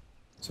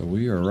 So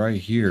we are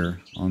right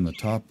here on the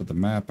top of the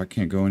map. I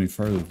can't go any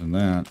further than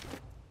that.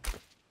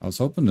 I was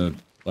hoping to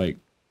like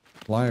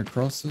fly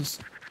across this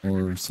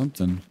or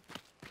something.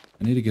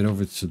 I need to get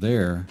over to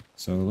there,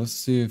 so let's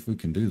see if we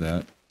can do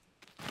that.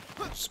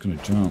 Just gonna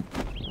jump.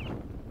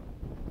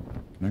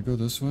 Can I go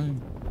this way?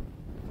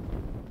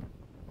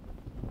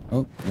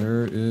 Oh,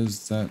 there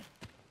is that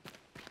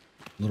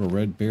little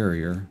red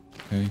barrier.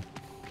 Okay.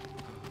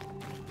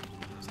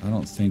 So I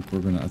don't think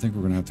we're gonna, I think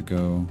we're gonna have to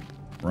go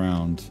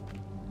around.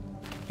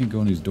 Can't go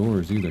in these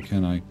doors either,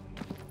 can I?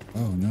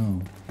 Oh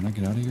no. Can I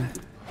get out of here?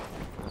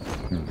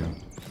 There we go.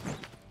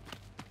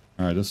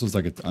 Alright, this was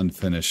like it's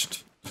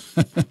unfinished.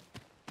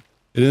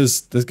 It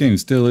is, this game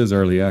still is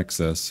early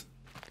access.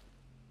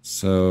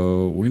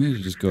 So we need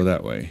to just go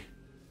that way.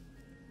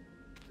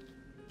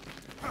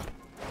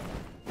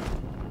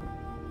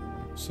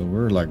 So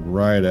we're like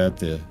right at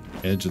the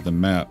edge of the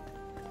map.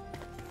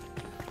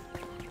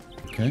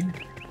 Okay.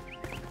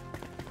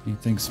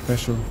 Anything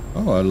special?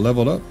 Oh, I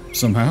leveled up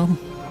somehow.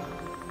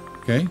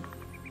 Okay.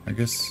 I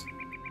guess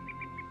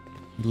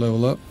we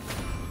level up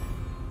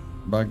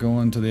by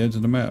going to the edge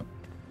of the map.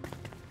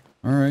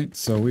 Alright,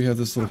 so we have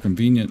this little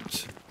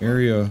convenient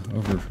area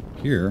over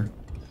here.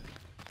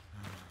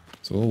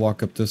 So we'll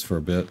walk up this for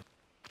a bit.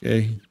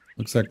 Okay,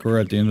 looks like we're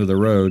at the end of the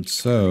road,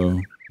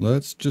 so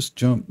let's just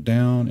jump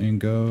down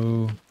and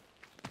go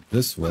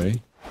this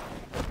way.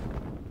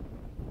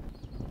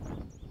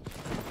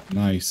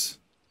 Nice.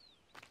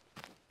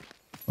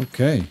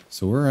 Okay,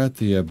 so we're at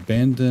the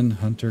abandoned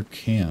hunter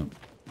camp.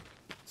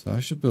 So I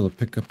should be able to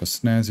pick up a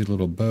snazzy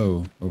little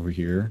bow over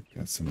here.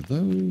 Got some of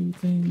those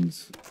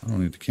things. I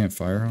don't need the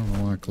campfire. I don't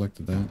know why I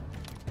collected that.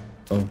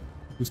 Oh,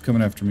 who's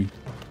coming after me?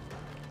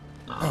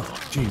 Oh,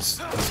 jeez.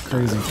 Those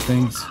crazy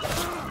things.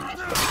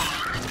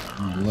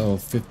 Level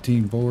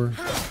 15 boar.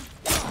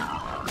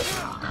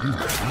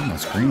 Oh, my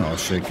screen all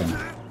shaking.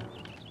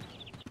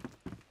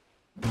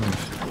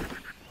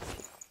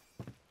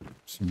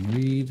 Some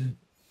weed.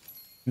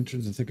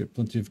 Entered the thicket,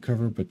 plenty of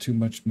cover, but too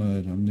much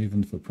mud. I'm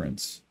leaving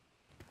footprints.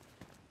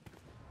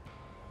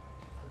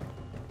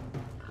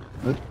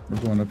 Oh, we're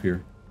going up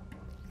here.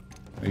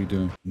 How you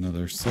doing?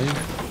 Another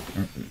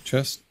safe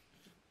chest.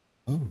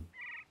 Oh,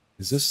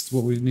 Is this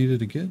what we needed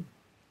to get?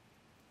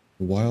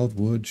 The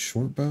Wildwood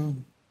short bow?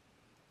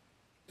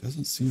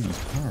 Doesn't seem as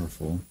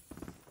powerful.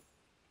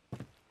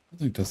 I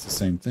think that's the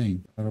same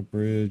thing. Battle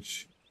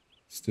bridge,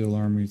 steel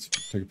armies.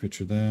 Take a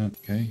picture of that.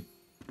 Okay.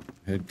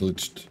 Head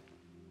glitched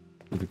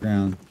to the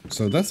ground.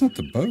 So that's not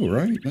the bow,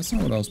 right? That's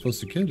not what I was supposed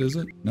to get, is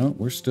it? No,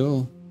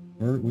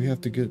 we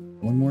have to get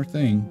one more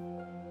thing.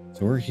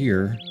 So we're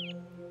here.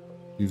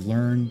 We've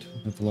learned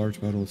that the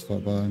large battle was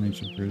fought by an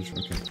ancient bridge.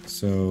 Okay,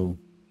 so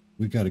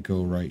we got to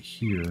go right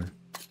here.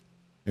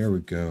 There we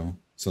go.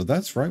 So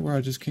that's right where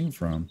I just came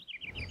from.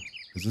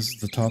 Because this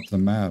is the top of the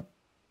map.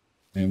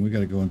 And we got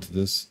to go into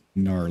this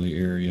gnarly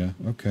area.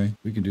 Okay,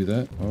 we can do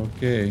that.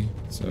 Okay,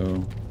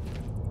 so...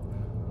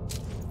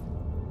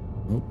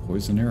 Oh,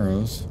 poison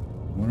arrows.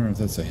 I wonder if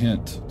that's a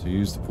hint to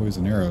use the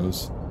poison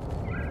arrows.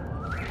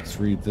 Let's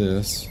read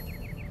this.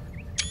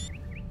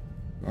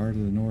 Guard to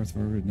the north,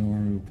 no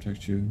army will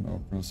protect you.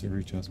 I'll cross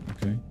every chasm.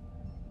 Okay.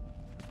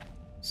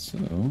 So,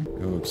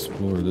 go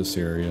explore this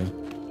area.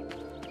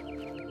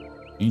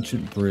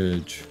 Ancient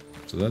bridge.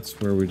 So that's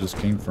where we just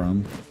came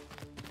from.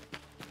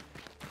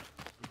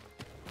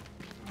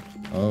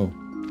 Oh.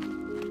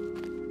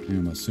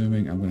 I'm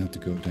assuming I'm going to have to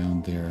go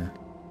down there.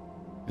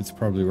 It's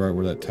probably right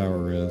where that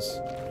tower is.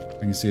 I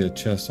can see a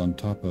chest on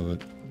top of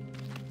it.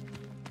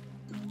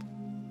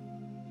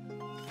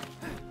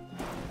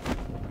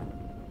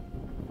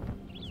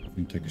 We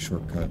can take a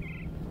shortcut.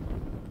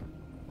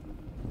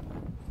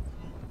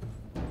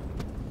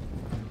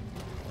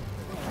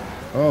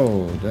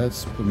 Oh,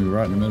 that's put me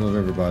right in the middle of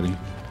everybody.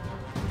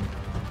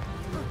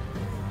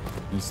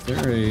 Is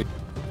there a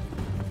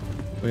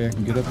way I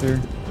can get up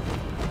there?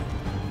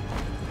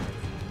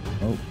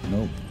 Oh,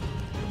 nope.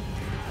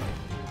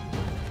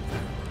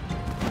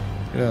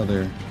 Get out of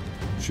there.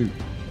 Shoot.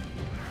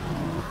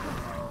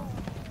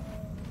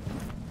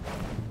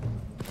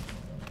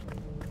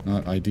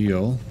 Not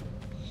ideal.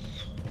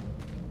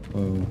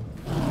 Whoa.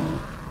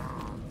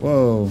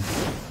 Whoa.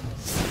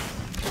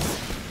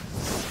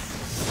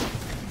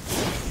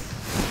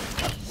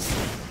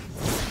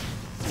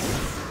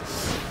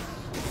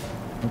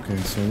 Okay,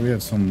 so we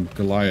have some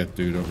Goliath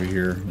dude over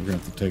here we're gonna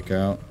have to take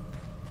out.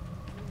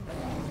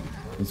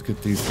 Let's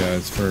get these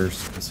guys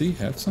first. Does he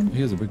have some?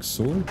 He has a big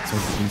sword. Let's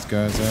get these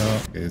guys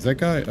out. Okay, is that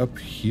guy up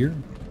here?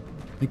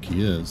 I think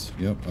he is.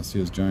 Yep, I see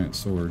his giant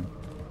sword.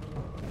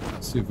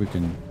 Let's see if we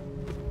can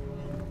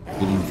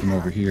get him from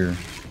over here.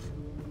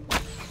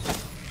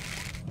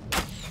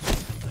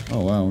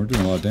 Oh wow, we're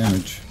doing a lot of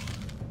damage.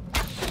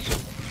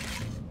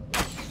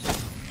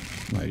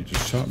 Wow, you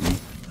just shot me.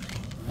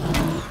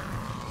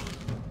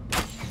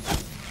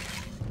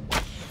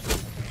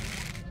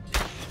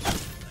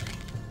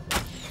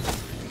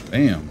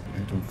 Bam! I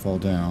don't fall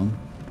down.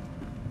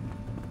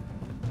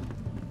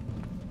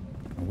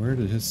 Where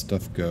did his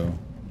stuff go?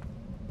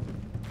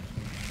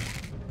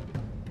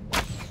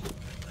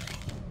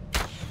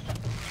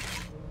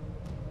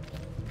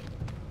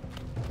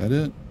 Is that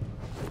it?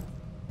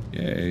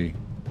 Yay.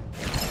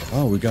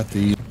 Oh, we got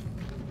the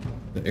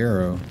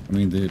arrow. I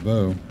mean the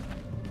bow.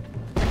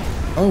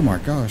 Oh my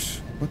gosh.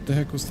 What the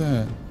heck was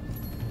that?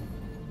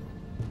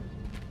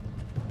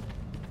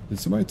 Did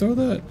somebody throw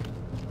that?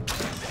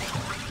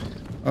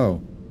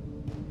 Oh.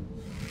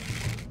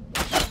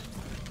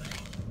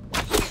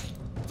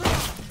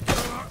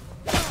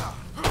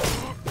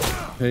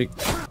 Take.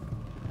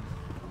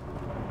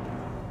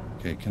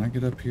 Okay, can I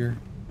get up here?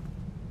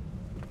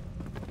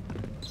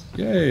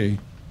 Yay.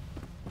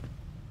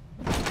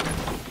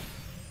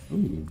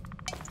 Ooh.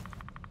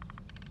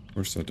 Of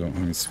course I don't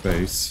have any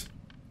space.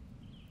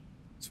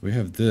 So we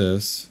have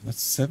this.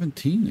 That's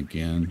 17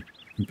 again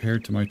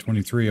compared to my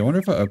 23. I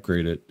wonder if I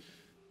upgrade it,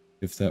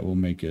 if that will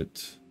make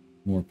it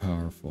more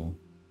powerful.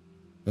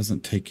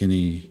 Doesn't take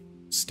any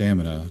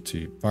stamina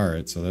to fire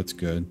it, so that's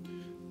good.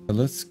 But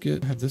let's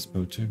have this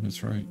bow too.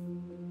 That's right.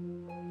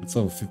 That's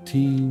level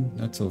 15.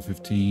 That's level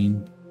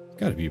 15. It's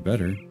got to be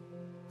better.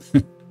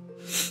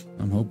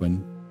 I'm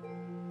hoping.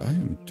 I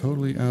am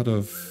totally out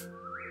of...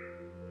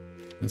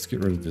 Let's get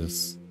rid of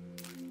this.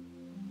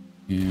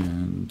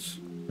 And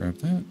grab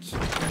that.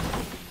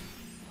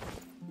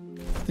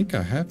 I think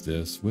I have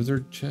this.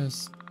 Wizard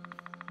chest.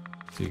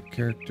 Let's see,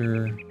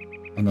 character.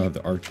 Oh no, I have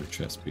the archer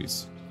chest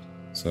piece.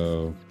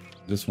 So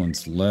this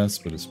one's less,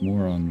 but it's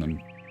more on the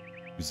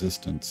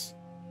resistance.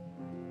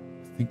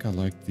 I think I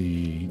like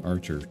the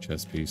archer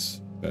chest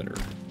piece better.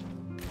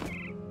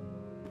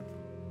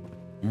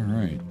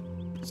 Alright.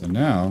 So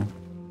now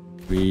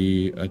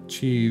we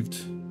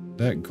achieved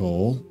that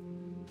goal.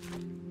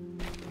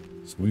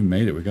 So we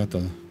made it. We got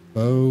the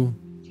bow.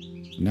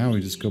 Now we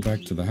just go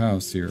back to the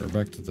house here, or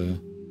back to the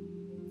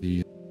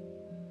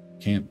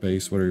camp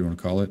base, whatever you want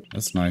to call it.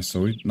 That's nice.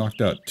 So we knocked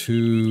out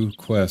 2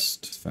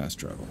 quests. Fast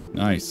travel.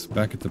 Nice.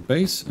 Back at the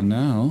base, and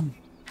now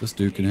this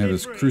dude can have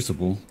his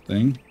Crucible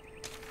thing.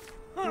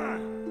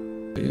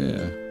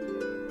 Yeah.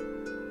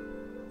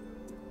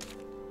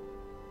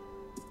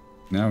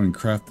 Now we can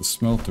craft the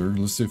smelter.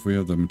 Let's see if we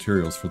have the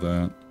materials for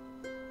that.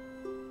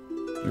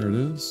 There it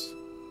is.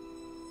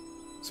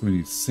 So we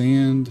need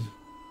sand,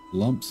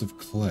 lumps of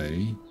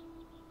clay,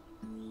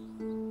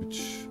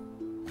 which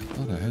I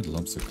thought I had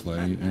lumps of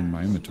clay in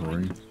my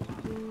inventory.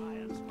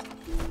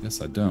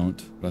 Guess I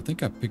don't, but I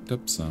think I picked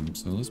up some.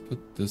 So let's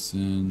put this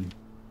in.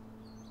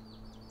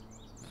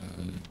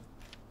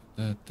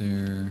 That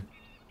there.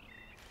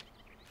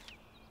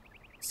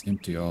 Let's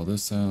empty all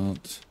this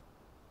out.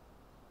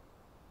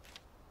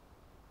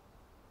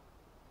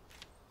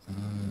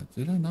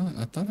 Did I not?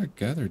 I thought I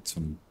gathered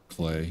some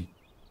clay.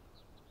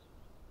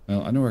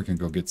 Well, I know where I can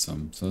go get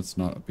some, so that's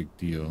not a big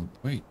deal.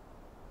 Wait.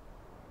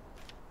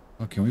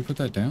 Oh, can we put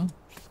that down?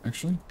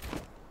 Actually?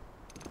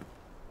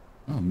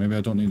 Oh, maybe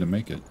I don't need to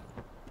make it.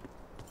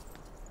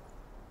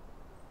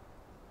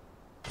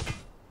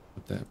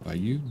 Put that by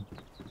you.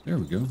 There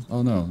we go.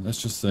 Oh no,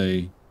 that's just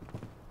a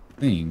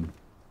thing.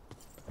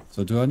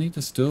 So do I need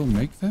to still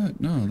make that?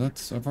 No,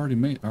 that's, I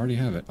already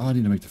have it. Oh, I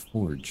need to make the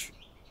forge.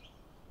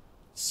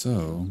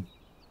 So,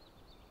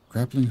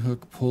 grappling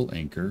hook, pull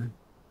anchor.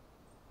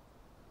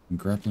 And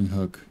grappling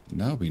hook,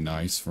 that'll be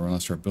nice for when I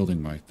start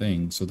building my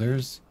thing. So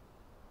there's,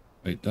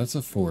 wait, that's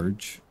a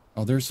forge.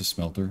 Oh, there's a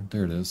smelter.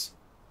 There it is.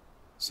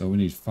 So we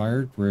need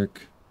fired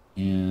brick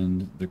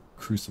and the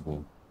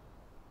crucible.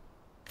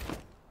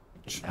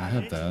 Which I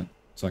have that,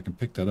 so I can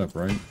pick that up,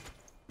 right?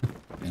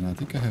 And I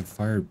think I have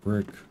fired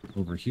brick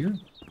over here.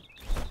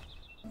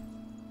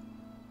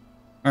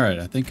 Alright,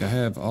 I think I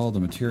have all the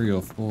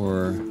material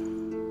for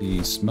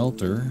the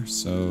smelter,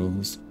 so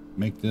let's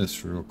make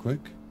this real quick.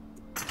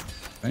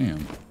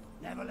 Bam.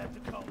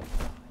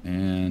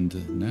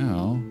 And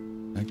now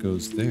that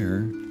goes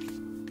there.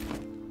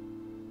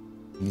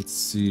 Let's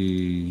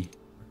see.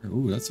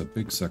 Ooh, that's a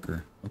big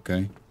sucker.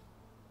 Okay.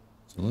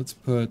 So let's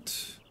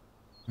put,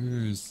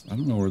 where's, I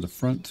don't know where the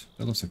front,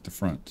 that looks like the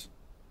front.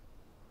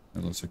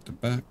 That looks like the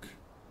back.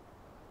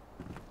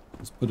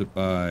 Let's put it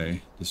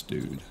by this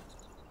dude.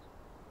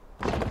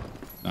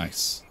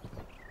 Nice.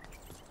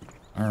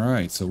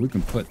 Alright, so we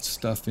can put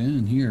stuff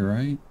in here,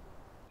 right?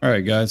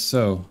 Alright guys,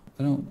 so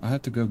I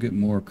have to go get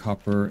more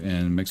copper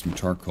and make some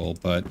charcoal,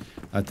 but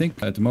I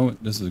think at the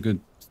moment this is a good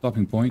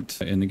stopping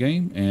point in the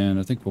game, and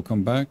I think we'll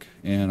come back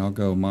and I'll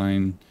go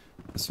mine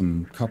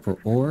some copper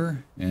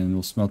ore and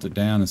we'll smelt it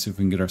down and see if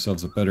we can get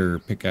ourselves a better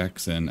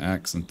pickaxe and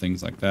axe and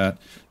things like that.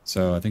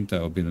 So I think that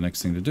will be the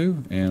next thing to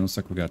do, and it looks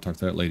like we got to talk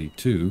to that lady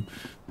too.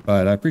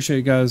 But I appreciate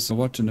you guys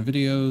watching the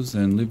videos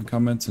and leaving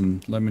comments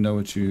and let me know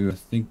what you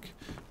think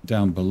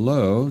down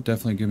below.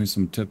 Definitely give me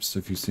some tips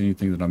if you see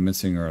anything that I'm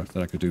missing or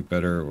that I could do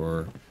better,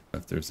 or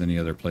if there's any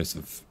other place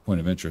of point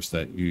of interest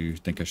that you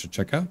think I should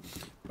check out.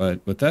 But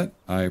with that,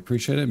 I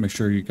appreciate it. Make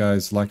sure you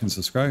guys like and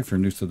subscribe if you're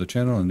new to the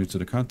channel and new to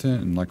the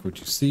content and like what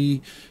you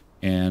see.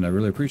 And I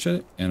really appreciate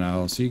it. And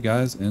I'll see you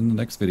guys in the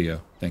next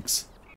video. Thanks.